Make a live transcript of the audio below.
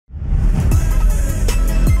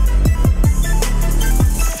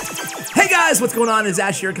guys, what's going on? It's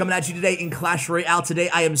Ash here coming at you today in Clash Royale. Today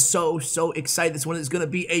I am so excited. This one is going to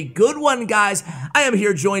be a good one, guys. I am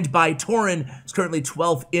here joined by Tauron, who's currently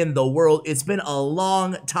 12th in the world. It's been a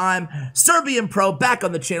long time. Serbian Pro back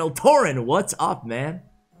on the channel. Tauron, what's up, man?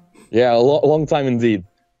 Yeah, a long time indeed.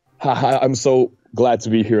 I'm so glad to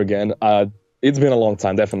be here again. It's been a long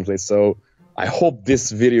time, definitely. So I hope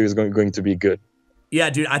this video is going to be good. Yeah,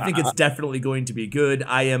 dude, I think it's definitely going to be good.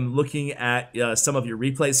 I am looking at some of your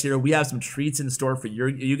replays here. We have some treats in store for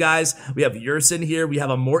you guys. We have Yersin here. We have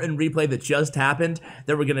a Morten replay that just happened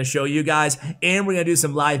that we're gonna show you guys, and we're gonna do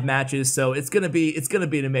some live matches. So it's gonna be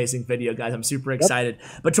an amazing video, guys. I'm super excited.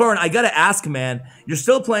 Yep. But Tauron, I gotta ask, man, you're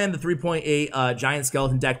still playing the 3.8 Giant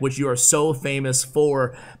Skeleton deck, which you are so famous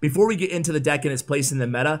for. Before we get into the deck and its place in the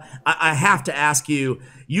meta, I have to ask you.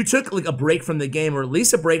 You took like a break from the game, or at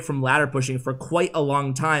least a break from ladder pushing for quite a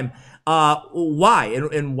long time. Why?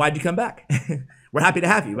 And why'd you come back? We're happy to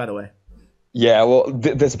have you, by the way. Yeah, well,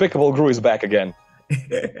 the Despicable Gru is back again.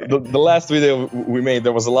 the last video we made,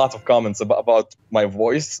 there was a lot of comments about my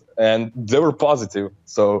voice, and they were positive.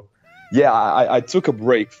 So, yeah, I took a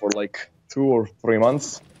break for like 2 or 3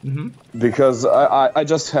 months because I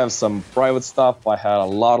just have some private stuff. I had a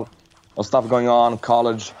lot of stuff going on,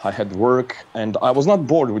 college, I had work, and I was not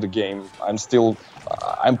bored with the game.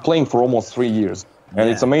 I'm playing for almost 3 years, and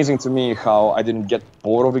it's amazing to me how I didn't get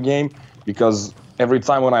bored of the game, because every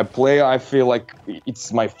time when I play, I feel like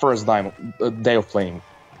it's my first day of playing.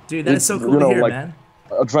 Dude, that is so cool to hear, like, man.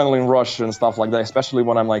 Adrenaline rush and stuff like that, especially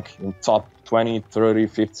when I'm like in top 20, 30,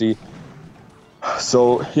 50.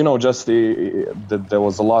 So, you know, just there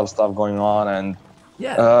was a lot of stuff going on, and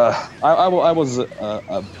I was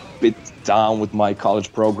a bit down with my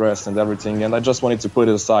college progress and everything, and I just wanted to put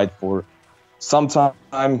it aside for some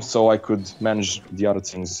time so I could manage the other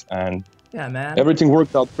things, and everything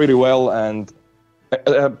worked out pretty well. And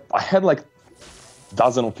I had like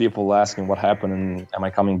dozens of people asking what happened and am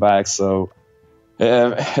I coming back. So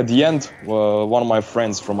at the end, one of my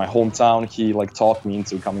friends from my hometown, he like talked me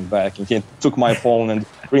into coming back, and he took my phone and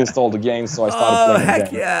reinstalled the game, so I started playing again.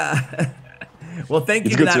 Heck yeah. Well, thank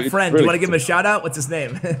you to that friend. Do you want to give him a shout out? What's his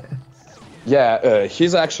name? Yeah,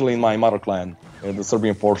 he's actually in my mother clan, the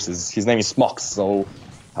Serbian forces. His name is Smoks, so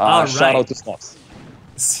shout out to Smoks.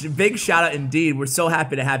 Big shout out indeed. We're so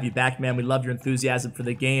happy to have you back, man. We love your enthusiasm for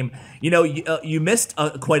the game. You know, you missed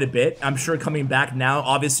quite a bit. I'm sure coming back now,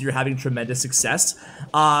 obviously you're having tremendous success.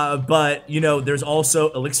 But, you know, there's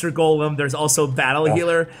also Elixir Golem. There's also Battle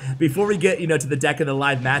Healer. Before we get, you know, to the deck of the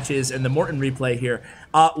live matches and the Morten replay here,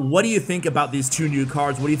 what do you think about these 2 new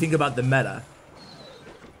cards? What do you think about the meta?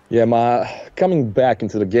 Yeah, my coming back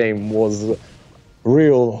into the game was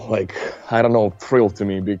real, like, I don't know, thrill to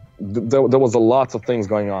me. There was a lot of things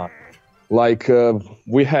going on. Like,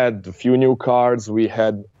 we had a few new cards. We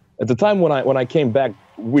had, at the time when I came back,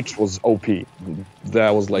 which was OP.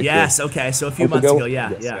 That was like... Yes, okay, so a few months ago,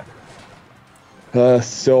 yeah.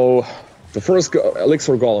 So, the first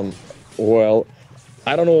Elixir Golem, well,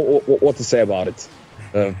 I don't know what to say about it.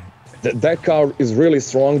 That card is really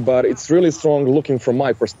strong, but it's really strong looking from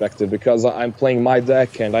my perspective, because I'm playing my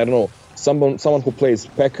deck, and I don't know, someone who plays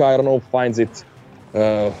P.E.K.K.A, I don't know, finds it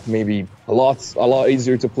maybe a lot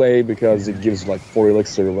easier to play, because it gives like 4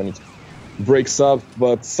 elixir when it breaks up.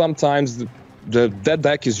 But sometimes that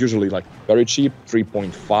deck is usually like very cheap,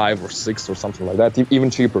 3.5 or 6 or something like that, even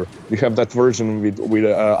cheaper. You have that version with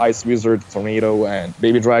Ice Wizard, Tornado, and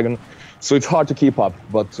Baby Dragon. So it's hard to keep up,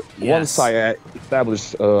 but once I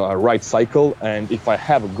establish a right cycle, and if I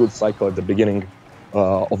have a good cycle at the beginning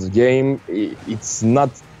of the game, it's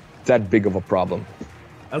not that big of a problem.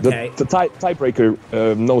 Okay. The tiebreaker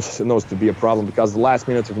knows to be a problem, because the last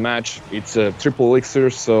minute of the match, it's a triple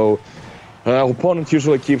elixir, so opponent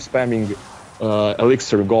usually keeps spamming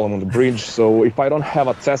elixir golem on the bridge. So if I don't have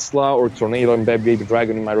a Tesla or Tornado and Baby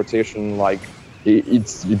Dragon in my rotation, like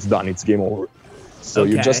it's done, it's game over. So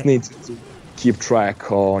you just need to keep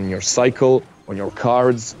track on your cycle, on your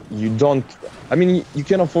cards. You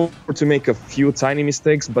can afford to make a few tiny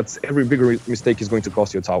mistakes, but every bigger mistake is going to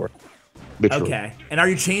cost you a tower. Literally. Okay. And are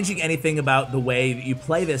you changing anything about the way that you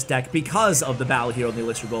play this deck because of the Battle Hero and the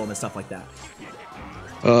Elixir Golem and stuff like that?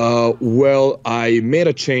 Well, I made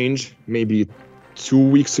a change maybe 2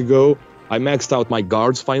 weeks ago. I maxed out my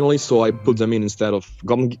guards finally, so I put them in instead of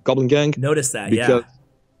Goblin Gang. Notice that, because,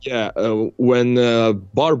 when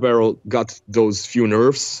Bar Barrel got those few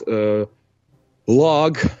nerfs,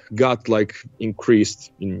 log got like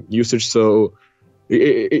increased in usage, so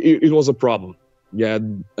it was a problem. Yeah,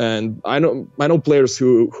 and I know players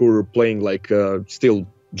who are playing like still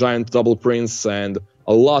Giant Double Prince, and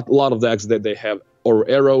a lot of decks that they have, or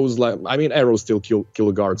arrows. Like, I mean, arrows still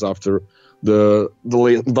kill guards after the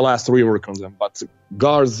last rework on them. But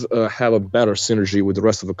guards have a better synergy with the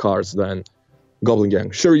rest of the cards than Goblin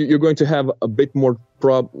Gang. Sure, you're going to have a bit more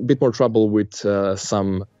trouble with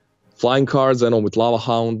some flying cards, I know, with Lava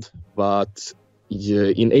Hound, but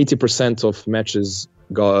in 80% of matches,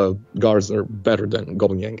 guards are better than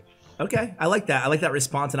Goblin Gang. Okay, I like that. I like that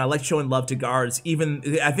response, and I like showing love to guards.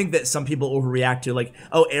 Even I think that some people overreact to like,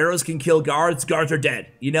 oh, arrows can kill guards. Guards are dead,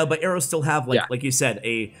 you know. But arrows still have like you said,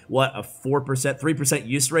 a 4%, 3%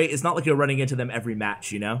 use rate. It's not like you're running into them every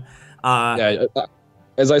match, you know.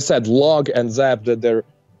 As I said, log and zap, that they're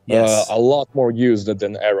a lot more used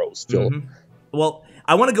than arrows still. Well,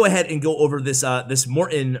 I want to go ahead and go over this this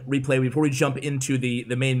Morten replay before we jump into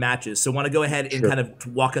the main matches. So, want to go ahead and kind of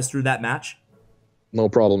walk us through that match? No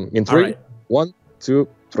problem. In 3, 1, 2,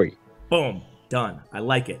 3. Boom. Done. I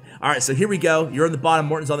like it. All right, so here we go. You're on the bottom.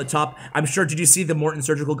 Morten's on the top. I'm sure. Did you see the Morten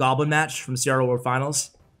Surgical Goblin match from CRO World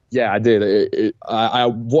Finals? Yeah, I did. I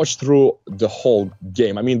watched through the whole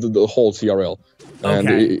game. I mean, the whole CRL. And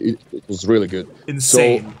it was really good.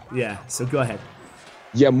 Insane. So go ahead.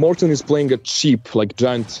 Yeah, Morten is playing a cheap, like,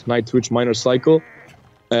 giant Night Twitch Minor Cycle.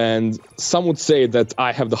 And some would say that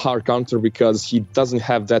I have the hard counter because he doesn't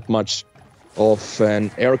have that much of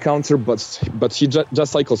an air counter, but he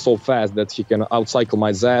just cycles so fast that he can outcycle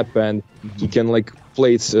my zap, and he can like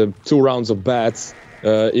place 2 rounds of bats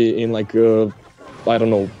in like I don't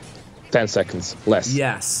know, 10 seconds less.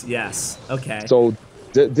 Yes. Okay. So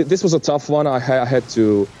this was a tough one. I had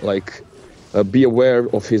to like be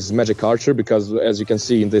aware of his magic archer, because as you can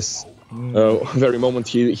see in this very moment,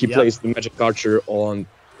 he placed the magic archer on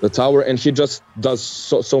the tower, and he just does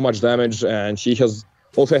so much damage, and he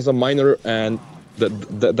also has a minor, and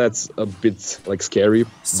that's a bit like scary.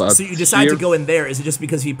 But so you decide to go in there. Is it just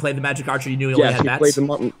because he played the magic archer? You knew he only had bats?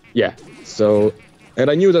 So,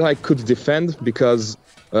 and I knew that I could defend because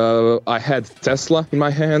I had Tesla in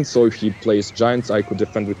my hand. So if he plays giants, I could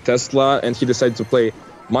defend with Tesla. And he decided to play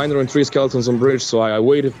minor and 3 skeletons on bridge. So I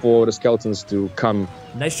waited for the skeletons to come.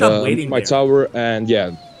 Nice job waiting my tower,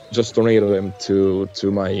 and just tornado them to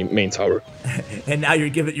my main tower. And now you're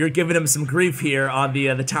giving him some grief here on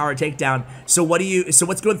the tower takedown. So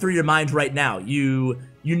what's going through your mind right now? You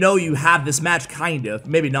know you have this match, kind of,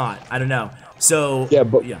 maybe not. I don't know. So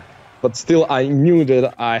but still I knew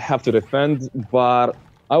that I have to defend, but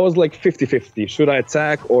I was like 50-50. Should I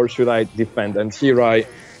attack or should I defend? And here I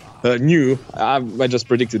knew, I just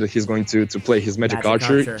predicted that he's going to play his magic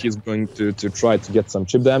archer. He's going to try to get some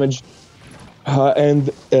chip damage.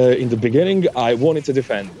 And in the beginning, I wanted to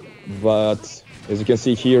defend, but as you can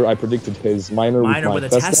see here, I predicted his minor with a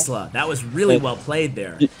Tesla. That was really well played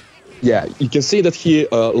there. Yeah, you can see that he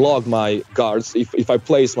logged my guards. If I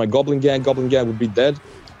place my Goblin Gang would be dead,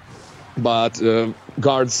 but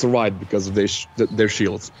guards survived because of their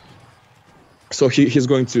shields. So he's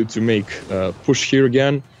going to make push here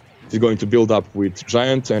again. He's going to build up with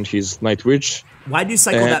Giant and his Night Witch. Why do you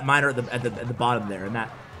cycle that minor at the bottom there in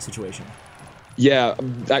that situation? Yeah,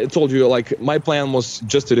 I told you, like, my plan was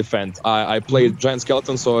just to defend. I played Giant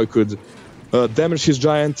Skeleton so I could damage his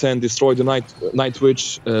Giant and destroy the Night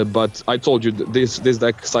Witch, but I told you this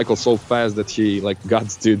deck cycles so fast that he, like, got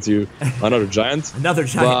to another Giant. Another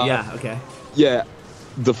Giant, okay. Yeah,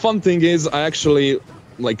 the fun thing is I actually,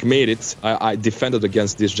 like, made it. I defended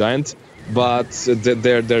against this Giant, but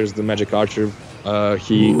there's the Magic Archer.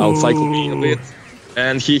 He outcycled me a bit.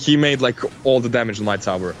 And he made like all the damage on my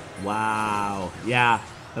tower. Wow. Yeah.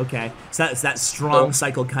 Okay. So that strong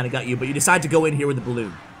cycle kind of got you, but you decide to go in here with the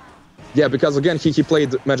balloon. Yeah, because again he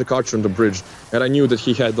played Magic Archer on the bridge, and I knew that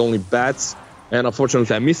he had only bats, and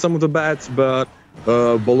unfortunately I missed some of the bats, but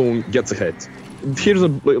balloon gets a hit. Here's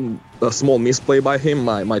a small misplay by him.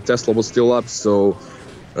 My Tesla was still up, so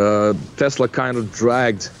Tesla kind of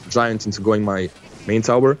dragged Giant into going my main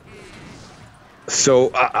tower.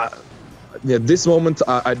 So this moment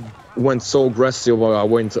I went so aggressive. I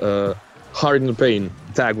went hard in the pain.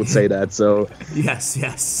 Tag would say that. So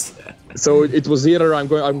yes. So it was either I'm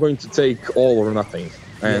going to take all or nothing.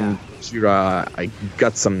 And here I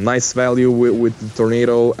got some nice value with the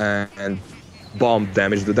tornado and bomb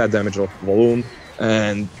damage, that damage of balloon,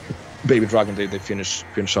 and Baby Dragon. They finish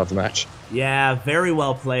off the match. Yeah, very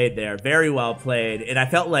well played there. Very well played. And I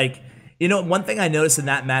felt like, you know, one thing I noticed in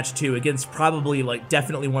that match too, against probably like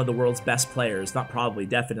definitely one of the world's best players, not probably,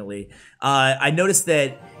 definitely, I noticed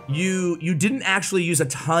that you didn't actually use a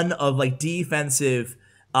ton of like defensive,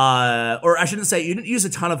 or I shouldn't say, you didn't use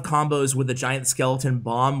a ton of combos with the Giant Skeleton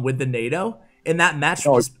Bomb with the nado in that match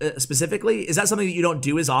specifically. Is that something that you don't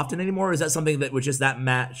do as often anymore, or is that something that was just that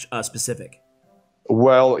match specific?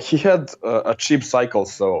 Well, he had a cheap cycle,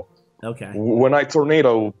 so okay. When I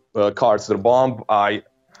tornado cards to the bomb, I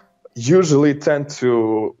usually tend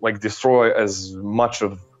to like destroy as much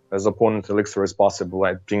of as opponent elixir as possible,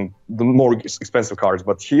 like being the more expensive cards.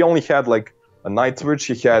 But he only had like a Night Witch,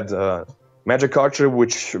 he had Magic Archer,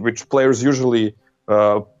 which players usually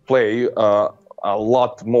play a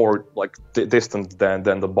lot more like distant than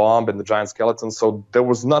the bomb and the giant skeleton. So there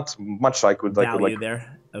was not much I could like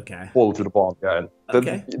there. Okay. Pull to the bomb. Yeah.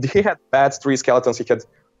 Okay. He had bad 3 skeletons. He had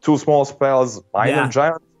 2 small spells, Minor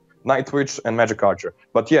Giant, Night Witch, and Magic Archer.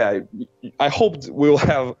 But yeah, I hope we'll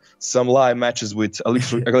have some live matches with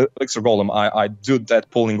Elixir Golem. I do that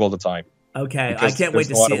pulling all the time. Okay, I can't wait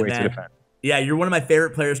to see it, man. Yeah, you're one of my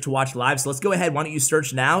favorite players to watch live, so let's go ahead. Why don't you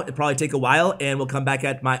search now? It'll probably take a while, and we'll come back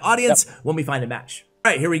at my audience when we find a match.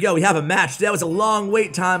 All right, here we go. We have a match. That was a long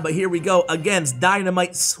wait time, but here we go against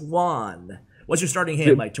Dynamite Swan. What's your starting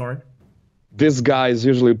hand, Mike Tauron? This guy is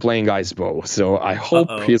usually playing Ice Bow, so I hope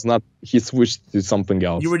he switched to something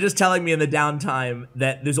else. You were just telling me in the downtime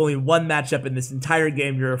that there's only one matchup in this entire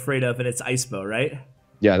game you're afraid of, and it's Ice Bow, right?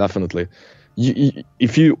 Yeah, definitely.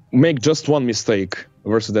 If you make just one mistake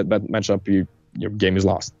versus that matchup, your game is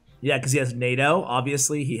lost. Yeah, because he has nado,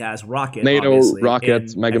 obviously. He has rocket, nado,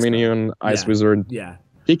 rocket, Mega Minion, Ice Wizard. Yeah.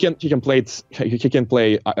 He can play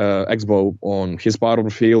X-Bow on his part of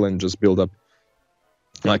the field and just build up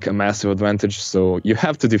like a massive advantage. So you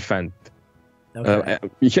have to defend. Okay.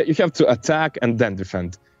 You have to attack and then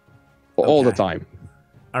defend all the time.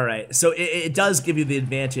 All right. So it does give you the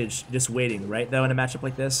advantage just waiting, right? Though in a matchup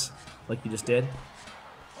like this, like you just did.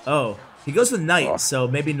 Oh, he goes with Knight, so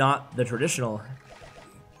maybe not the traditional.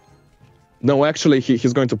 No, actually,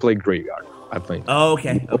 he's going to play Graveyard, I think. Oh,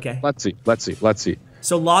 okay. Okay. Let's see.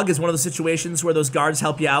 So log is one of those situations where those guards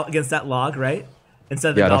help you out against that log, right? Instead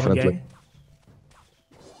of the Goblin Gang.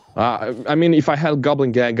 I mean, if I had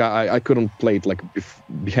Goblin Gang, I couldn't play it like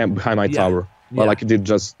behind my tower. But like I did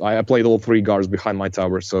I played all 3 guards behind my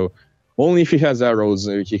tower, so only if he has arrows,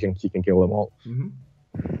 he can kill them all.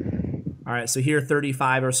 All right, so here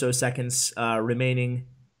 35 or so seconds remaining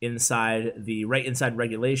inside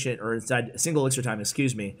regulation, or inside single elixir time,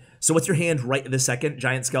 excuse me. So what's your hand right this second?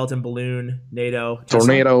 Giant skeleton, balloon, nado,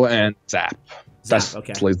 tornado, and zap. Zap,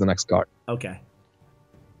 okay. Plays the next card. Okay.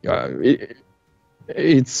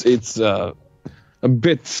 It's a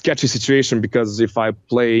bit sketchy situation because if I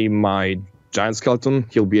play my giant skeleton,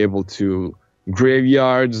 he'll be able to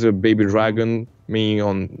graveyard the baby dragon me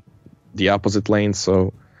on the opposite lane.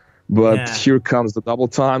 So, but here comes the double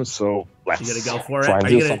time. So let's you gotta go for it. Are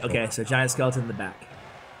you gonna? Okay, so giant skeleton in the back.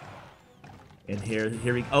 And here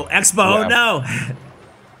we go. Oh, Expo! No.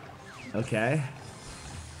 Okay.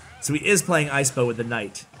 So he is playing Ice Bow with the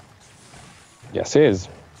Knight. Yes, he is.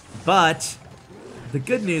 But the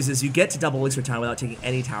good news is you get to double elixir time without taking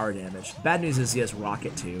any tower damage. The bad news is he has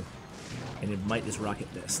rocket too, and he might just rocket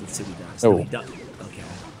this. Let's see what he does. Oh. No, he doesn't. Okay.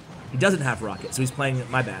 He doesn't have rocket, so he's playing.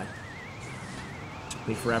 My bad. Took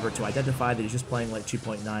me forever to identify that he's just playing like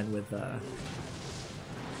 2.9 with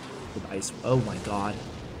ice. Oh my god.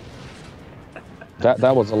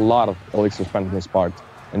 That was a lot of elixir spent on his part,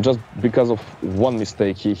 and just because of one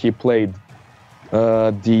mistake, he played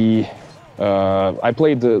I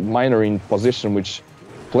played the miner in position which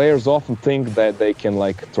players often think that they can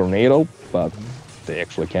like tornado, but they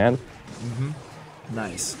actually can.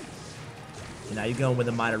 Nice. And now you're going with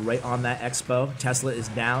a miner right on that Expo. Tesla is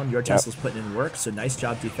down. Your Tesla's putting in work, so nice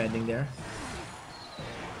job defending there.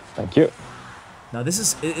 Thank you. Now this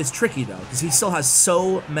is it's tricky though, because he still has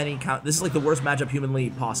so many count. This is like the worst matchup humanly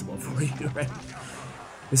possible for you, right?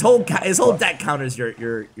 His whole deck counters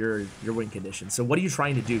your win condition. So what are you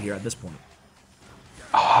trying to do here at this point?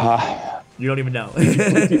 You don't even know.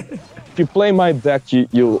 If you play my deck,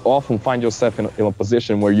 you often find yourself in a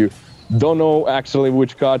position where you don't know actually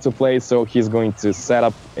which card to play. So he's going to set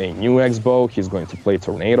up a new X-Bow. He's going to play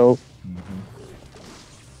Tornado.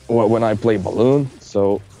 When I play Balloon.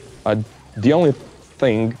 So the only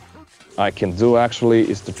thing I can do actually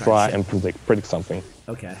is to try and predict something.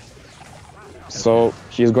 Okay. So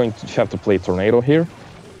he's going to have to play Tornado here.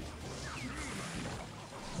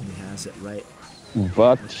 He has it right.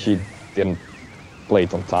 But he didn't play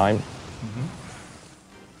it on time.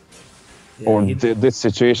 Or this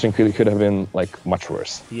situation could have been like much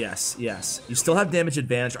worse. Yes, yes. You still have damage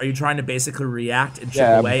advantage. Are you trying to basically react and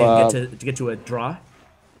chip away and get to a draw?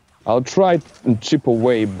 I'll try and chip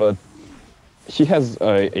away, but he has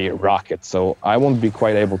a rocket, so I won't be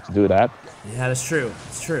quite able to do that. Yeah, that's true.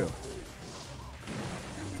 It's true.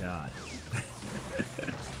 God.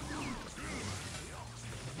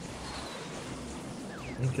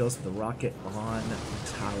 He goes for the rocket on the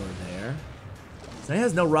tower there. It's So he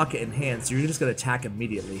has no rocket in hand, so you're just going to attack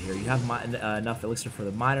immediately here. You have enough elixir for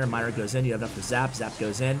the miner. Miner goes in. You have enough for Zap. Zap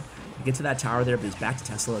goes in. You get to that tower there, but he's back to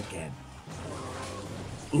Tesla again.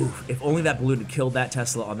 Oof, if only that balloon had killed that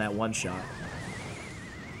Tesla on that one shot.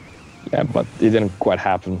 Yeah, but it didn't quite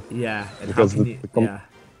happen. Yeah, and because the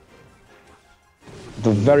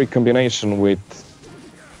very combination with...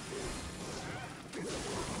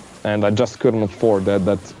 And I just couldn't afford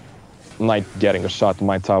that knight getting a shot to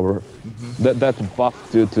my tower. That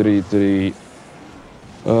buff to the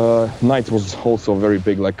knight was also very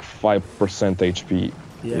big, like 5% HP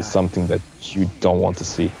is something that you don't want to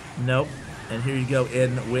see. Nope. And here you go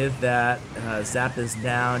in with that. Zap is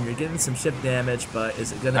down. You're getting some ship damage, but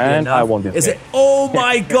is it going to be enough? I won this Is game. it? Oh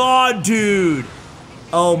my god, dude!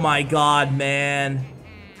 Oh my god, man.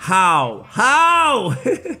 How? How?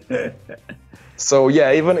 So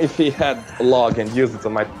yeah, even if he had a log and used it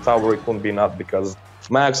on my tower, it wouldn't be enough because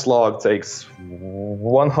max log takes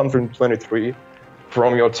 123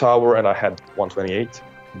 from your tower, and I had 128.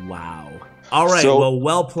 Wow. All right, So,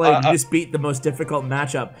 well played. You just beat the most difficult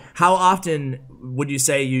matchup. How often would you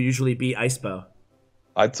say you usually beat Icebo?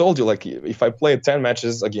 I told you, like, if I play 10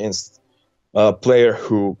 matches against a player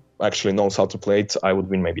who actually knows how to play it, I would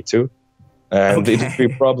win maybe 2. And it would be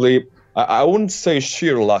probably, I wouldn't say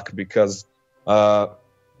sheer luck, because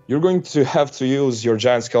you're going to have to use your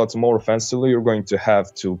giant skeleton more offensively. You're going to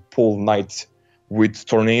have to pull knight with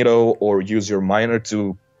tornado, or use your miner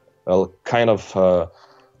to kind of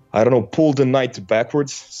I don't know, pull the knight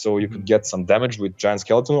backwards so you could get some damage with giant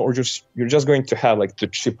skeleton, or you're just going to have like to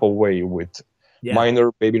chip away with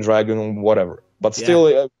miner, baby dragon, whatever. But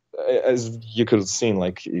still, as you could have seen,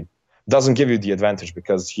 like, it doesn't give you the advantage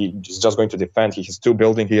because he's just going to defend. He has 2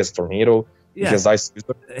 building, he has tornado, he has ice.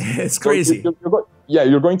 It's crazy. So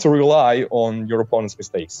you're going to rely on your opponent's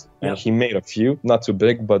mistakes, and he made a few, not too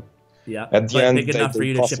big, but at the end, big enough for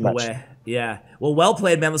you to chip away. Yeah. Well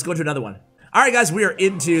played, man. Let's go into another one. All right, guys, we are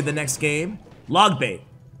into the next game, log bait.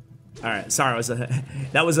 All right, sorry,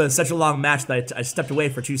 that was such a long match that I stepped away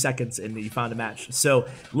for 2 seconds and you found a match. So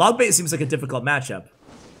log bait seems like a difficult matchup.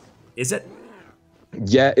 Is it?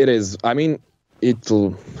 Yeah, it is. I mean,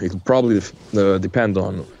 it'll probably depend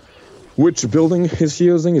on which building he's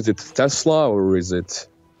using. Is it Tesla or is it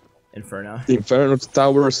Inferno? Inferno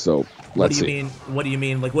tower. So let's see. What do you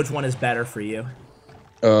mean? Like, which one is better for you?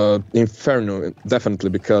 Inferno, definitely,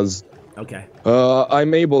 because okay.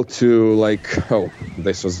 I'm able to, like, oh,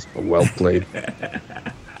 this was well played.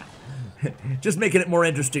 Just making it more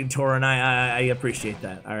interesting, Tauron. I appreciate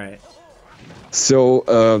that. All right.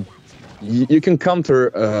 So you can counter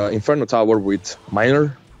Inferno Tower with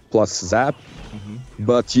Miner plus Zap,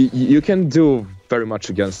 but you can do very much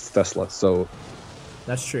against Tesla. So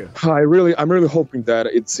that's true. I'm really hoping that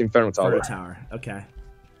it's Inferno Tower. Inferno Tower. Okay.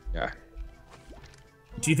 Yeah.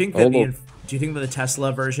 Do you think that the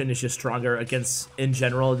Tesla version is just stronger in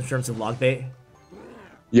general in terms of log bait?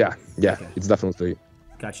 Yeah, Okay. It's definitely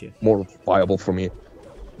more viable for me.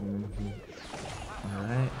 All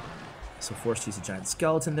right. So forced to use a giant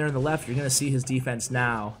skeleton there on the left. You're going to see his defense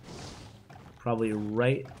now. Probably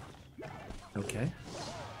right. Okay.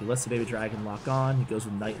 He lets the baby dragon lock on. He goes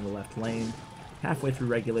with knight in the left lane. Halfway through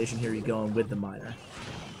regulation here, you're going with the miner.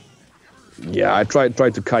 Yeah, I tried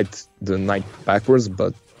to kite the knight backwards,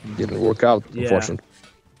 but didn't work out, unfortunately.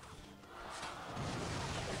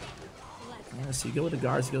 Yeah, so you go with the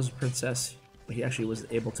guards, he goes with princess, but he actually was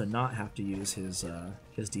able to not have to use his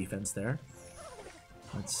defense there.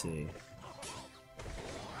 Let's see.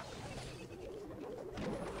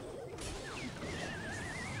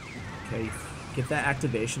 Okay, get that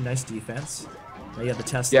activation, nice defense. Now you have the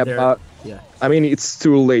Tesla there. I mean, it's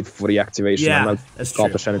too late for the activation. Yeah, I'm not that's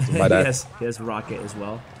accomplish true. anything by that. He has rocket as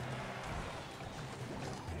well.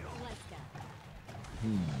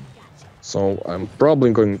 So I'm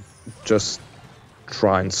probably going to just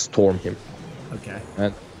try and storm him. Okay.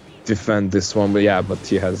 And defend this one, but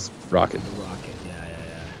he has rocket. Rocket,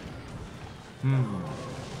 yeah.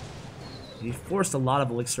 He forced a lot of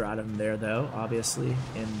elixir out of him there, though, obviously,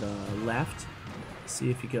 in the left. See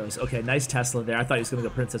if he goes. Okay, nice Tesla there. I thought he was going to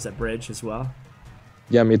go princess at bridge as well.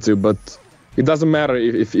 Yeah, me too, but it doesn't matter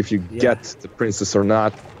if you get the princess or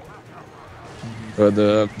not.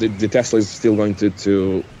 The Tesla is still going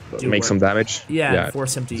to make some damage. Yeah,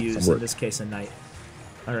 force him to use, in this case, a knight.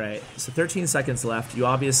 All right, so 13 seconds left. You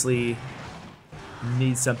obviously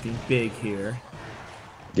need something big here.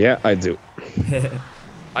 Yeah, I do.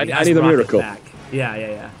 I need a miracle. Back.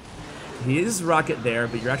 Yeah. He is rocket there,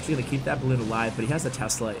 but you're actually going to keep that balloon alive. But he has a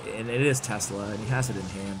Tesla, and it is Tesla, and he has it in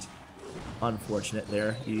hand. Unfortunate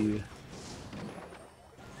there.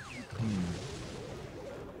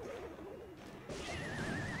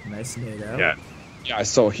 Nice nado. Yeah. Yeah, I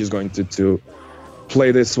saw he's going to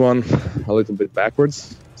play this one a little bit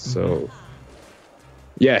backwards. So,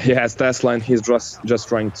 yeah, he has Tesla and he's just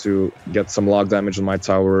trying to get some log damage on my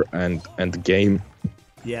tower and the game.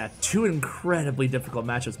 Yeah, two incredibly difficult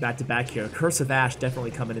matchups back to back here. Curse of Ash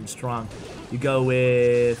definitely coming in strong. You go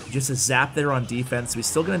with just a zap there on defense. We're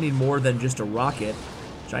still going to need more than just a rocket.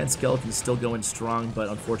 Giant Skeleton's still going strong, but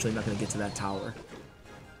unfortunately not going to get to that tower.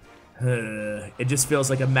 It just feels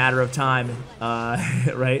like a matter of time,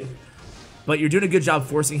 right? But you're doing a good job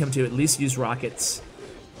forcing him to at least use rockets.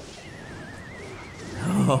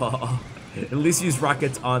 Oh, at least use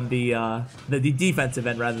rockets on the defensive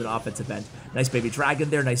end rather than offensive end. Nice baby dragon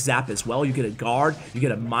there, nice zap as well. You get a guard, you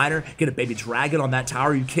get a miner, get a baby dragon on that tower.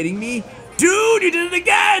 Are you kidding me? Dude, you did it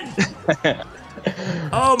again!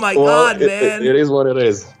 Oh my god, man. It is what it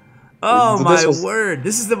is. Oh my word.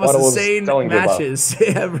 This is the most insane matches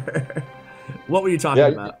ever. What were you talking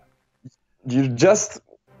about? You just,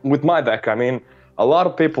 with my deck, I mean, a lot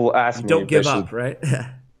of people ask me. Don't give up, right? Go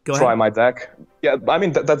ahead. Try my deck. Yeah, I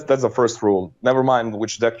mean, that's the first rule. Never mind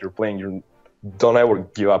which deck you're playing, you don't ever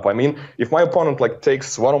give up. I mean, if my opponent like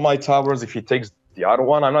takes one of my towers, if he takes the other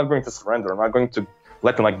one, I'm not going to surrender. I'm not going to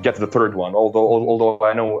let him like get the third one, although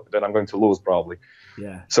I know that I'm going to lose probably.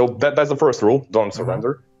 Yeah. So that's the first rule, don't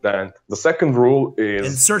surrender. Then the second rule is...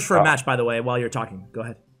 And search for a match, by the way, while you're talking. Go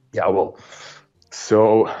ahead. Yeah, well,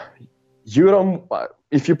 so you don't...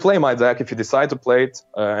 If you play my deck, if you decide to play it,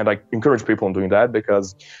 and I encourage people in doing that,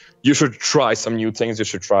 because you should try some new things, you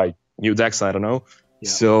should try new decks, I don't know. Yeah.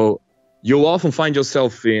 So you'll often find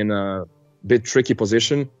yourself in a bit tricky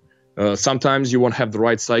position. Sometimes you won't have the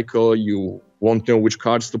right cycle, you won't know which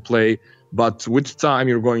cards to play, but with time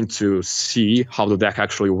you're going to see how the deck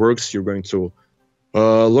actually works, you're going to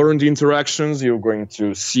learn the interactions, you're going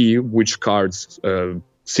to see which cards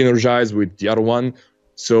synergize with the other one.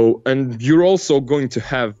 So, and you're also going to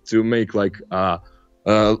have to make like a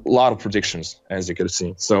lot of predictions, as you can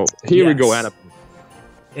see. So here we go, Anaban.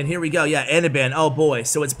 And here we go, yeah, Anaban. Oh boy,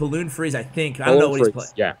 so it's Balloon Freeze, I think. I don't know what he's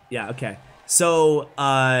playing. Yeah. Yeah, okay. So,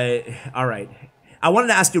 all right. I wanted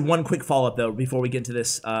to ask you one quick follow-up though before we get into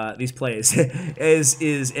this these plays. is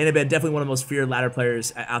Anaban definitely one of the most feared ladder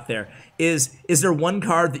players out there? Is there one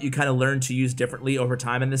card that you kind of learned to use differently over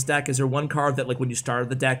time in this deck? Is there one card that like when you started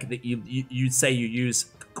the deck that you'd say you use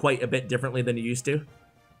quite a bit differently than you used to?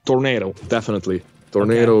 Tornado, definitely.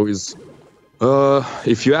 Tornado is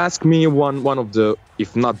if you ask me, one of the,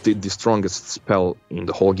 if not the strongest spell in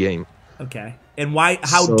the whole game. Okay. And why?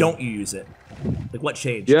 How don't you use it? Like, what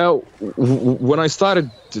changed? Yeah, when I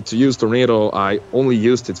started to use Tornado, I only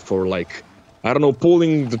used it for, like, I don't know,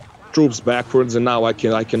 pulling the troops backwards, and now I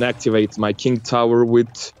can activate my King Tower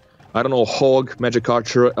with, I don't know, Hog, Magic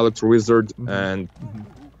Archer, Electro Wizard, and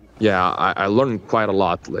yeah, I learned quite a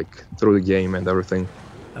lot, like, through the game and everything.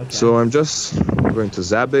 Okay. So I'm just going to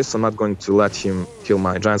zap this. I'm not going to let him kill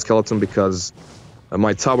my Giant Skeleton because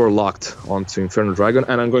my tower locked onto Inferno Dragon,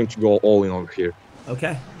 and I'm going to go all in over here.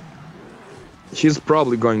 Okay. He's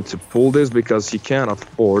probably going to pull this because he can't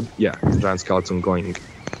afford, yeah, the Giant Skeleton going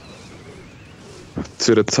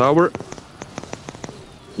to the tower.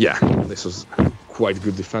 Yeah, this was quite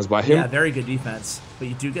good defense by him. Yeah, very good defense. But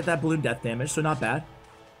you do get that balloon death damage, so not bad.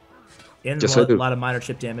 And yes, a lot of minor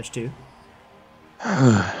chip damage too.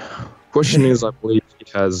 Question is, I believe he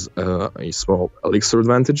has a small elixir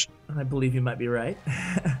advantage. I believe you might be right.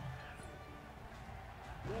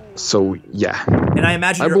 So yeah, and I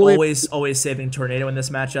imagine you're always saving Tornado in this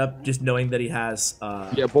matchup, just knowing that he has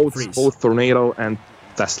yeah, both Tornado and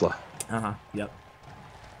Tesla. Yep.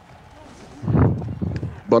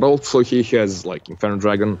 But also he has like Inferno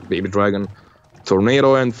Dragon, Baby Dragon,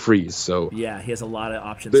 Tornado, and Freeze. So yeah, he has a lot of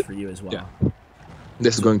options for you as well. Yeah.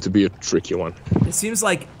 This is going to be a tricky one. It seems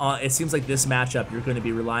like this matchup you're going to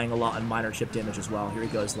be relying a lot on minor chip damage as well. Here he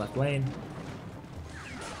goes, left lane.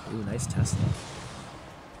 Ooh, nice Tesla.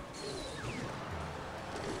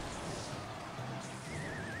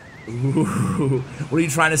 Ooh. What are you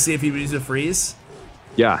trying to see if he would use a freeze?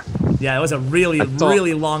 Yeah. Yeah, it was a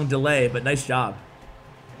really long delay, but nice job.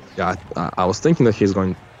 Yeah, I was thinking that he's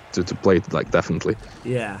going to play it, like, definitely.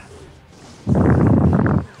 Yeah.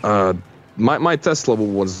 My Tesla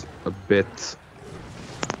was a bit,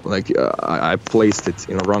 like, I placed it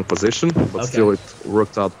in a wrong position, but still it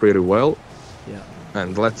worked out pretty well. Yeah.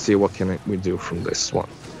 And let's see what can we do from this one.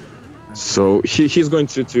 Okay. So he's going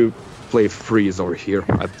to play freeze over here,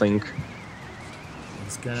 I think.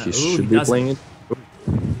 He should be playing it.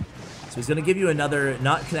 So he's gonna give you another,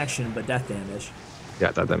 not connection, but death damage.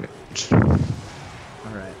 Yeah, that damage.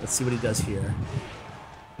 Alright, let's see what he does here.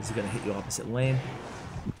 Is he gonna hit you opposite lane?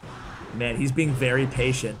 Man, he's being very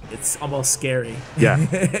patient. It's almost scary. Yeah.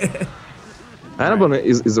 Annabelle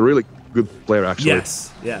is a really good player, actually.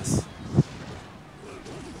 Yes, yes.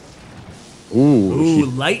 Ooh,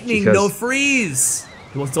 lightning, no freeze.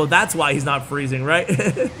 Well, so that's why he's not freezing, right?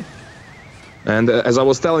 And as I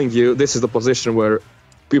was telling you, this is the position where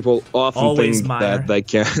people often Always think miner. that they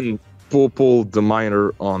can pull the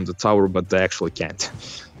miner on the tower, but they actually can't.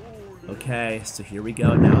 Okay, so here we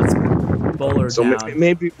go. Now it's bowler So down.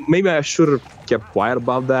 maybe I should have kept quiet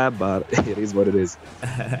about that, but it is what it is.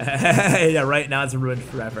 Yeah, right now it's ruined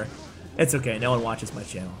forever. It's okay. No one watches my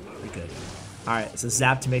channel. We're good. All right, so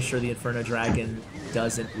zap to make sure the Inferno Dragon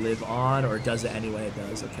doesn't live on, or does it anyway? It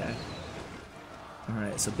does. Okay. All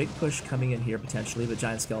right, so big push coming in here potentially, but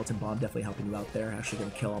Giant Skeleton Bomb definitely helping you out there. Actually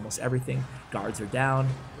going to kill almost everything. Guards are down,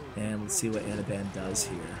 and let's see what Anaban does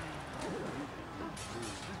here.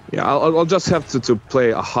 Yeah, I'll just have to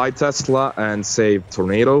play a high Tesla and save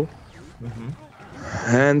Tornado.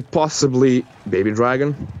 And possibly Baby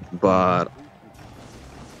Dragon, but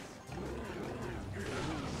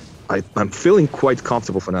I'm feeling quite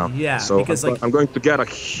comfortable for now. Yeah, so because I'm going to get a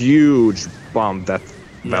huge bomb death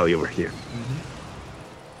value over here.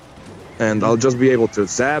 And I'll just be able to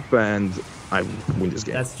zap and I win this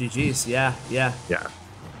game. That's GG's. Yeah, yeah. Yeah.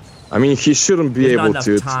 I mean, he shouldn't be There's able not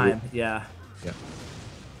to... enough time. Yeah. Yeah.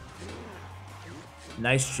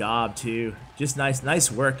 Nice job, too. Just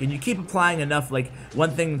nice work. And you keep applying enough, like,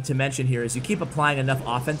 one thing to mention here is you keep applying enough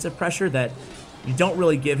offensive pressure that you don't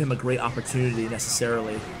really give him a great opportunity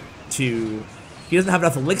necessarily to... He doesn't have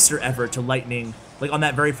enough elixir ever to lightning, like on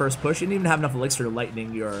that very first push, he didn't even have enough elixir to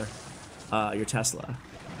lightning your Tesla.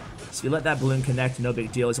 So you let that balloon connect, no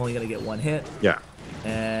big deal. He's only going to get one hit. Yeah.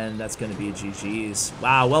 And that's going to be GG's.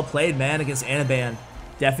 Wow, well played, man, against Anaban.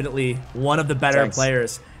 Definitely one of the better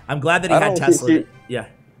players. I'm glad that he had Tesla. Yeah.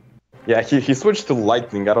 Yeah, he switched to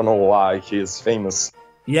lightning. I don't know why. He is famous.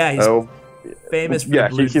 Yeah, he's famous for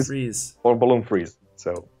balloon freeze. Or balloon freeze.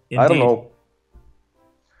 So Indeed. I don't know.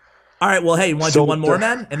 All right, well, hey, you want to do one more,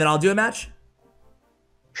 man? And then I'll do a match?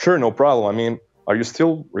 Sure, no problem. I mean, are you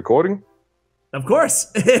still recording? Of course.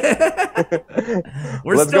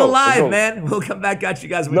 We're still live, man. We'll come back at you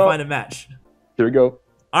guys when we find a match. Here we go.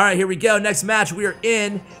 All right, here we go. Next match, we are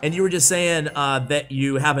in. And you were just saying that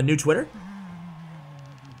you have a new Twitter?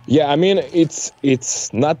 Yeah, I mean,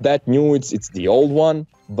 it's not that new. It's the old one,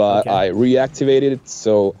 but I reactivated it.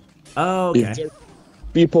 So if there are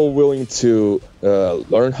people willing to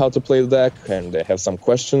learn how to play the deck and they have some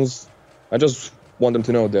questions, I just want them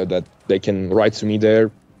to know that they can write to me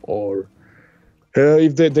there, or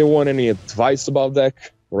if they want any advice about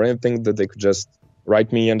deck or anything, that they could just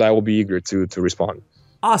write me and I will be eager to respond.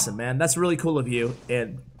 Awesome, man. That's really cool of you.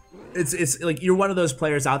 And it's like you're one of those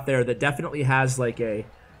players out there that definitely has like a,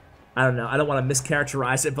 I don't know, I don't want to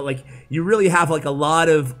mischaracterize it, but like you really have like a lot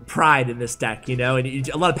of pride in this deck, you know, and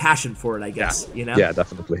a lot of passion for it, I guess, you know? Yeah,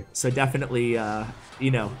 definitely. So definitely,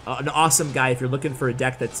 you know, an awesome guy if you're looking for a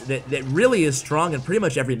deck that really is strong in pretty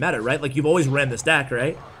much every meta, right? Like you've always ran this deck,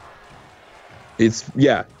 right?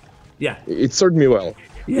 Yeah. It served me well.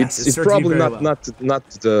 Yes, it's probably not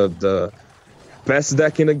the best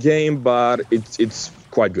deck in the game, but it's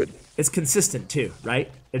quite good. It's consistent too, right?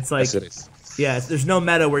 It's like, yes, it is. Yeah, there's no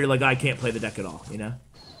meta where you're like, oh, I can't play the deck at all, you know?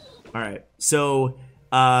 All right, so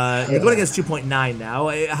you're going against 2.9 now.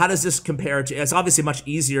 How does this compare to? It's obviously much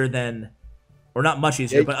easier than, or not much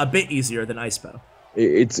easier, but a bit easier than Icepo.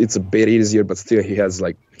 It's a bit easier, but still he has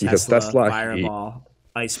like Tesla, Fireball,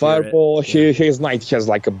 Ice Fireball. His knight has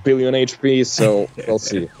like 1 billion HP, so we'll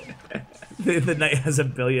see. The knight has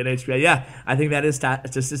 1 billion HP. Yeah, I think that is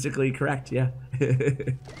statistically correct. Yeah.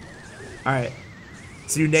 All right.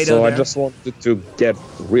 So you nado there. I just wanted to get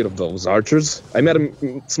rid of those archers. I made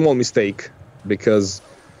a small mistake because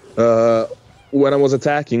when I was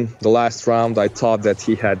attacking the last round, I thought that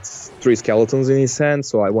he had 3 skeletons in his hand,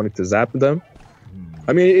 so I wanted to zap them.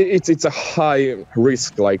 I mean, it's a high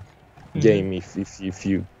risk game. If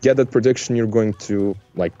you get that prediction, you're going to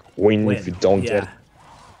win. If you don't get it,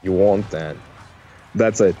 you won't, and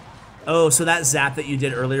that's it. Oh, so that zap that you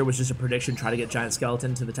did earlier was just a prediction, try to get Giant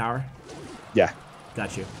Skeleton to the tower? Yeah.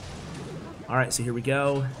 Got you. All right, so here we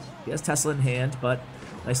go. He has Tesla in hand, but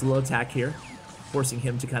nice little attack here, forcing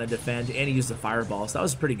him to kind of defend, and he used the Fireball, so that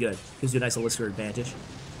was pretty good. Gives you a nice elixir advantage.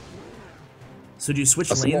 So do you switch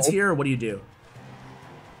lanes here, or what do you do?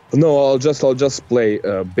 No, I'll just play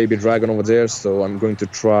Baby Dragon over there, so I'm going to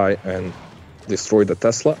try and destroy the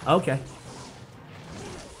Tesla. Okay.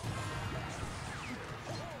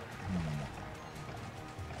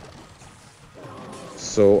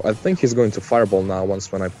 So I think he's going to Fireball now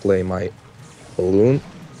when I play my balloon.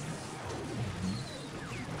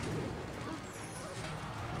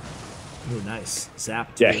 Ooh, nice.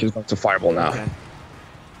 Zap. Yeah, he's going to fireball now. Okay.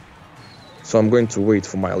 So I'm going to wait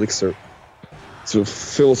for my elixir to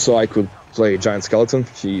fill so I could play Giant Skeleton.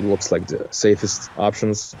 He looks like the safest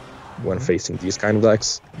options when facing these kind of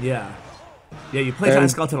decks. Yeah. Yeah, you play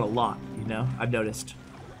Giant Skeleton a lot, you know? I've noticed.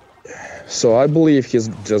 So I believe he's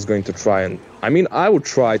just going to try and... I mean, I would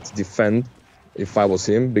try to defend if I was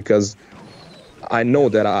him, because I know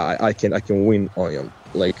that I can win on him,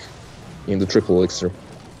 like, in the triple elixir.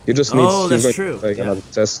 He just needs that's true. To play another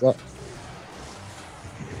Tesla.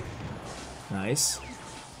 Nice.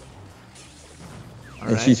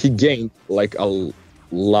 And he gained like a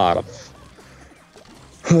lot of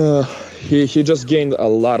he just gained a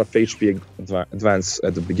lot of HP advance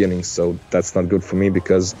at the beginning, so that's not good for me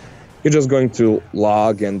because you're just going to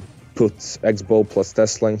log and put X-Bow plus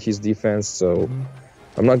Tesla in his defense, so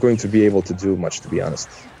I'm not going to be able to do much, to be honest.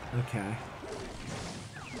 Okay.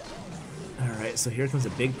 Alright, so here comes a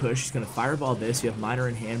big push. He's going to fireball this. You have Miner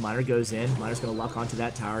in hand. Miner goes in. Miner's going to lock onto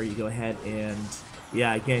that tower. You go ahead and...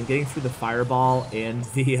 Yeah, again, getting through the fireball and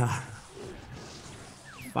the...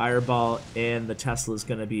 Fireball and the Tesla is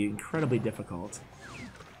going to be incredibly difficult.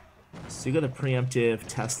 So you got a preemptive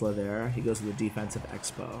Tesla there. He goes with a defensive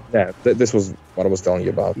Expo. Yeah, this was what I was telling you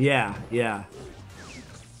about. Yeah, yeah.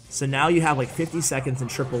 So now you have like 50 seconds in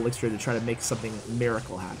triple elixir to try to make something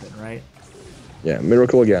miracle happen, right? Yeah,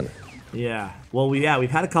 miracle again. Yeah. Well, we've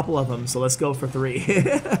had a couple of them, so let's go for 3.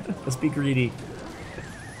 Let's be greedy.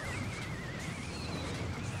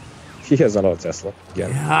 He has another Tesla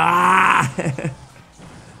again. Ah!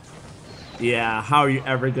 Yeah, how are you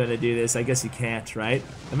ever going to do this? I guess you can't, right?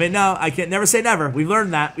 I mean, no, I can't. Never say never. We've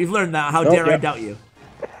learned that. We've learned that. How dare I doubt you?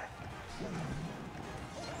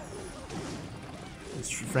 He's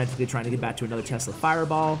frantically trying to get back to another Tesla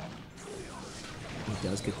fireball. He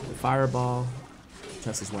does get to the fireball.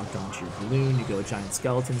 Tesla's locked onto your balloon. You go a Giant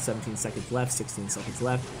Skeleton. 17 seconds left. 16 seconds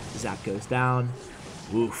left. Zap goes down.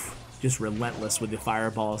 Oof. Just relentless with the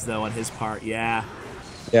fireballs, though, on his part. Yeah.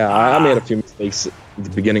 Yeah, I made a few mistakes at the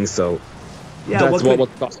beginning, so... Yeah, that's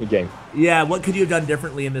what cost me the game. Yeah, what could you have done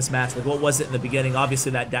differently in this match? Like, what was it in the beginning?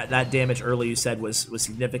 Obviously, that damage early you said was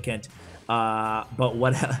significant. But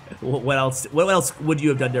what else would you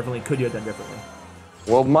have done differently? Could you have done differently?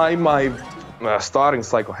 Well, my starting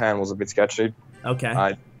cycle hand was a bit sketchy. Okay.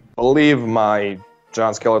 I believe my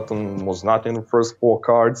Giant Skeleton was not in the first 4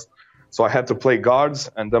 cards, so I had to play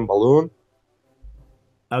guards and then balloon.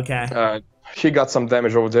 Okay. He got some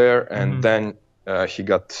damage over there, and then he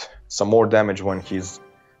got some more damage when his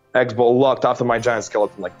X-Bow locked after my Giant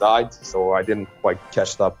Skeleton like died, so I didn't quite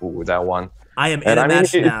catch up with that one. I am in a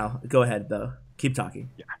match now. Go ahead though. Keep talking.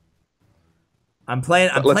 Yeah. I'm playing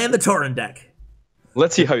the Tauron deck.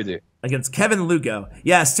 Let's see how you do. Against Kevin Lugo.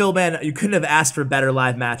 Yeah, still, man, you couldn't have asked for better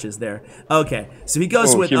live matches there. Okay, so he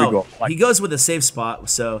goes he goes with a safe spot.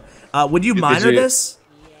 So, would you miner this?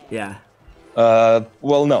 Yeah.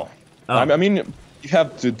 Well, no. Oh. I mean, you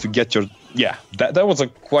have to get your... Yeah, that was a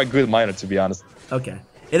quite good miner, to be honest. Okay.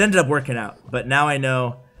 It ended up working out, but now I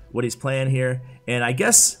know what he's playing here. And I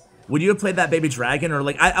guess, would you have played that Baby Dragon? Or,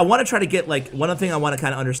 like, I want to try to get, like, one thing I want to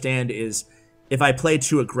kind of understand is if I play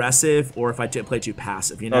too aggressive or if I play too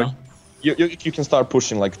passive, you know? You can start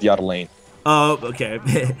pushing, like, the other lane. Oh, okay.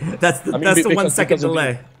 that's the 1 second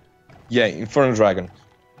delay. Yeah, Inferno Dragon.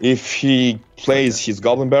 If he plays his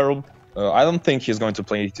Goblin Barrel, I don't think he's going to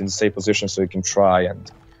play it in the safe position, so he can try and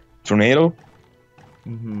Tornado.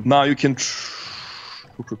 Now you can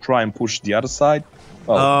try and push the other side.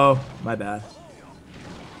 Oh, my bad.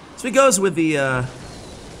 So he goes with the... That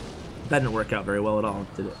didn't work out very well at all,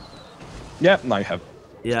 did it? Yeah, now you have...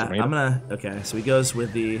 Yeah, Tornado. I'm gonna... Okay, so he goes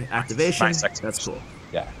with the activation. That's cool.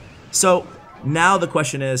 Yeah. So now the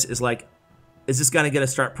question is like, is this gonna get a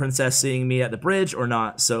start princessing me at the bridge or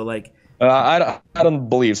not? So like... I don't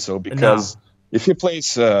believe so, because if he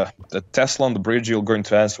plays the Tesla on the bridge, you're going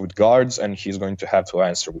to answer with guards, and he's going to have to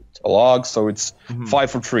answer with a log, so it's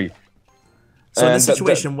 5 for 3. So in this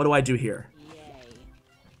situation, what do I do here?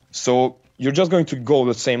 So you're just going to go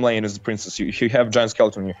the same lane as the princess. If you have Giant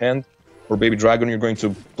Skeleton in your hand, or Baby Dragon, you're going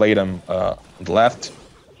to play them on the left.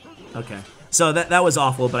 Okay. So that was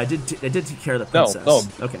awful, but I did take care of the princess. No.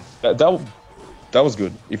 Okay. That was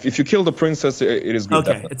good. If you kill the princess, it is good.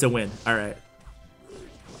 Okay, it's a win. All right.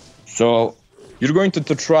 So you're going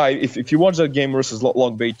to try, if you watch that game versus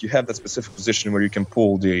Logbait, you have that specific position where you can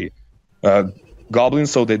pull the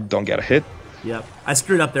goblins so they don't get a hit. Yep. I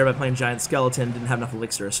screwed up there by playing Giant Skeleton, didn't have enough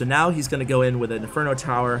elixir. So now he's going to go in with an Inferno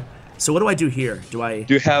Tower. So what do I do here? Do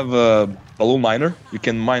you have a Balloon Miner? You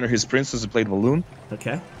can miner his princess to play the balloon.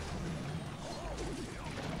 Okay.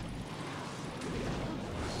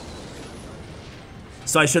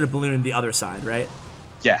 So I should have ballooned the other side, right?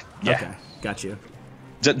 Yeah, yeah. Okay, got you.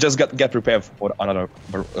 Just get prepared for another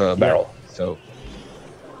barrel. So.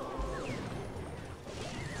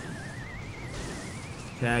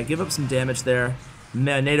 Okay, I give up some damage there.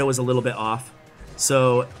 Nado was a little bit off.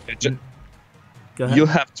 So, go ahead. You'll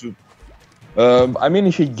have to. I mean,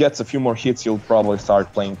 if he gets a few more hits, he'll probably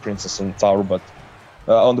start playing Princess and Tower, but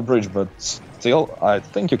on the bridge. But still, I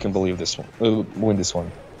think you can believe this one, win this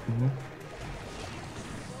one. Mm-hmm.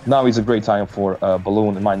 Now is a great time for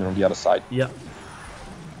Balloon and Miner on the other side. Yep.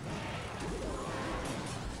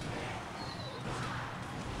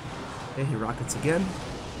 Okay, he rockets again.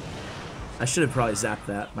 I should have probably zapped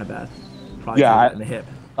that. My bad. Probably in the hip.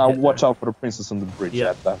 Watch out for the Princess on the bridge. Yep.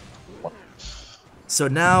 At that one. So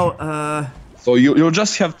now, So you'll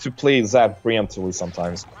just have to play Zap preemptively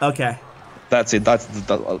sometimes. Okay. That's it. That's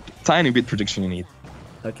the tiny bit prediction you need.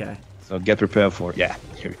 Okay. So get prepared for here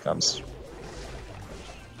it comes.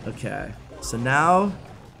 Okay. So now.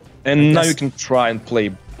 And now you can try and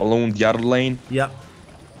play Balloon the other lane. Yep.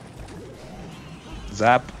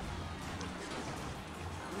 Zap.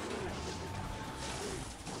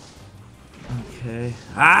 Okay.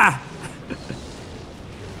 Ah!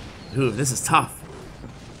 Ooh, this is tough.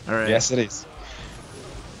 All right. Yes, it is.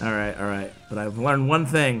 All right. But I've learned one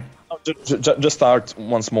thing. Just start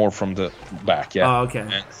once more from the back, yeah. Oh, okay.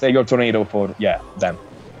 And say your tornado for, them.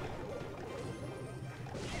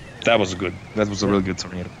 That was good. That was a really good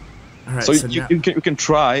tornado. All right, So, now, you can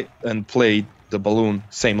try and play the Balloon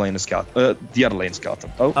same lane as Skeleton, the other lane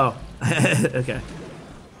Skeleton. Oh, okay.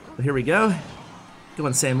 Well, here we go.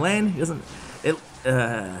 Going same lane. He doesn't.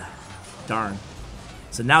 Darn.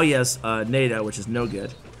 So now he has nado, which is no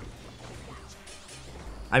good.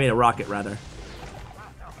 I mean a rocket, rather.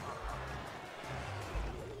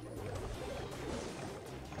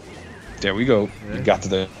 There we go. Okay. You got to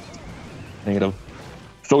the nado.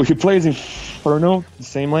 So he plays Inferno, the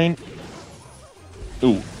same lane.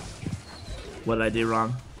 Ooh. What did I do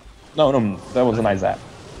wrong? No, that was a nice zap.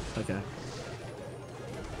 Okay.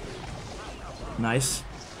 Nice.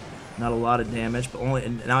 Not a lot of damage, but only.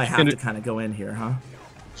 And now I have to kind of go in here, huh?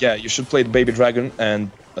 Yeah, you should play the Baby Dragon and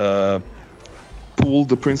pull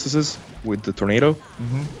the princesses with the tornado.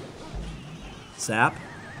 Mm-hmm. Zap.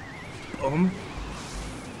 Boom.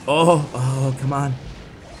 Oh, come on.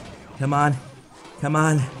 Come on.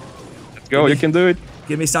 Let's go, you can do it.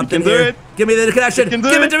 Give me something you can here. Do it. Give me the connection. Give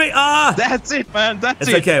it to me. Ah! That's it, man. That's it's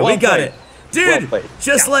it. Okay, well we got played. it. Dude, well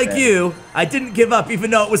just like you, I didn't give up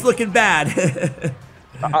even though it was looking bad.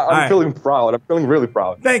 I'm feeling proud. I'm feeling really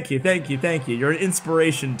proud. Thank you. You're an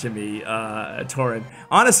inspiration to me, Tauron.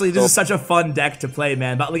 Honestly, this is such a fun deck to play,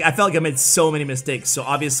 man. But like, I felt like I made so many mistakes. So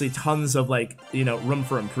obviously, tons of room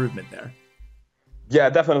for improvement there.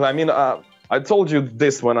 Yeah, definitely. I mean, I told you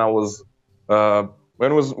this when I was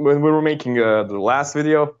when we were making the last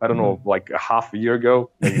video. I don't know, like a half a year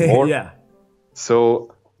ago, maybe more. Yeah.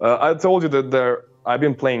 So I told you that I've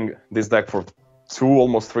been playing this deck for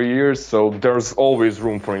almost 3 years, so there's always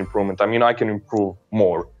room for improvement. I mean, I can improve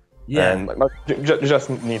more. Yeah. And just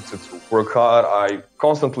need to work hard. I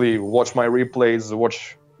constantly watch my replays,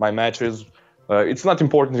 watch my matches. It's not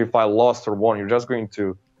important if I lost or won. You're just going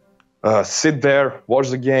to sit there, watch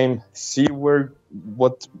the game, see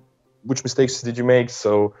which mistakes did you make.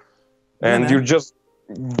 So, and you're just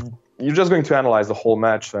going to analyze the whole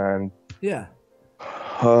match and in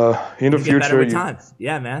the future. Get better with time.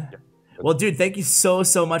 Yeah, man. Yeah. Well, dude, thank you so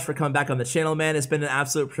much for coming back on the channel, man. It's been an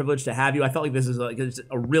absolute privilege to have you. I felt like this is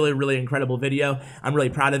a really incredible video. I'm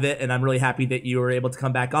really proud of it, and I'm really happy that you were able to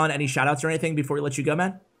come back on. Any shout-outs or anything before we let you go,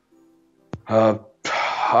 man?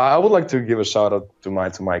 I would like to give a shout-out to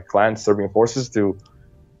my clan, Serbian Forces, to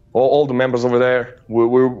all the members over there.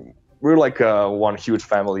 We're like one huge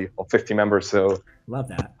family of 50 members, so love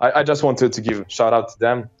that. I just wanted to give a shout-out to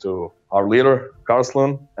them, to our leader,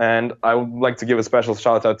 Karslan, and I would like to give a special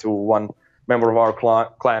shout-out to one member of our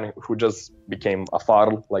clan who just became a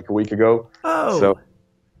father like a week ago. Oh, so,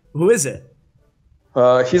 who is it?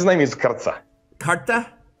 His name is Karta.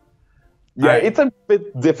 Karta? Yeah, it's a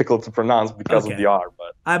bit difficult to pronounce because of the R,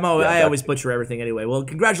 but I always butcher everything anyway. Well,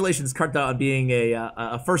 congratulations, Karta, on being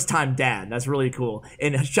a first-time dad. That's really cool.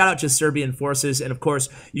 And shout out to Serbian Forces. And of course,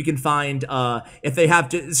 you can find if they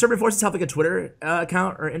have Serbian Forces have like a Twitter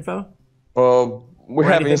account or info. We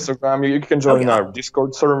have Instagram. You can join our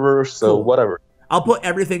Discord server. So whatever. I'll put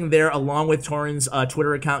everything there along with Tauron's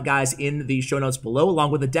Twitter account, guys, in the show notes below,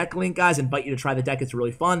 along with the deck link, guys. Invite you to try the deck. It's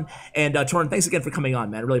really fun. And Tauron, thanks again for coming on,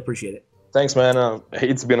 man. I really appreciate it. Thanks, man.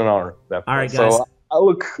 It's been an honor. Definitely. All right, guys. So I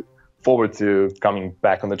look forward to coming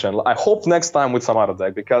back on the channel. I hope next time with some other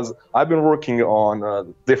deck, because I've been working on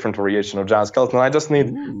a different variation of Giant Skeleton. I just need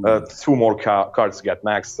 2 more cards to get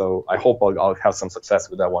max, so I hope I'll have some success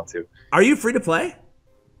with that one too. Are you free to play?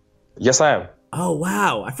 Yes, I am. Oh,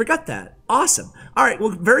 wow. I forgot that. Awesome. All right.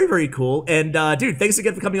 Well, very, very cool. And, dude, thanks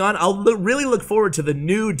again for coming on. I'll really look forward to the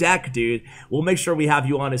new deck, dude. We'll make sure we have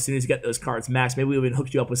you on as soon as you get those cards max. Maybe we even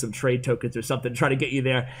hook you up with some trade tokens or something to try to get you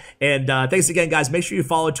there. And thanks again, guys. Make sure you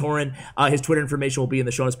follow Tauron. His Twitter information will be in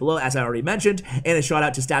the show notes below, as I already mentioned. And a shout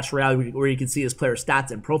out to Clash Royale, where you can see his player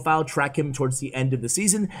stats and profile, track him towards the end of the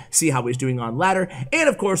season, see how he's doing on ladder. And,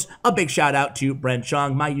 of course, a big shout out to Bren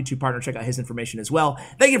Chong, my YouTube partner. Check out his information as well.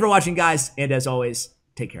 Thank you for watching, guys. And as always,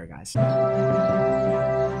 take care, guys.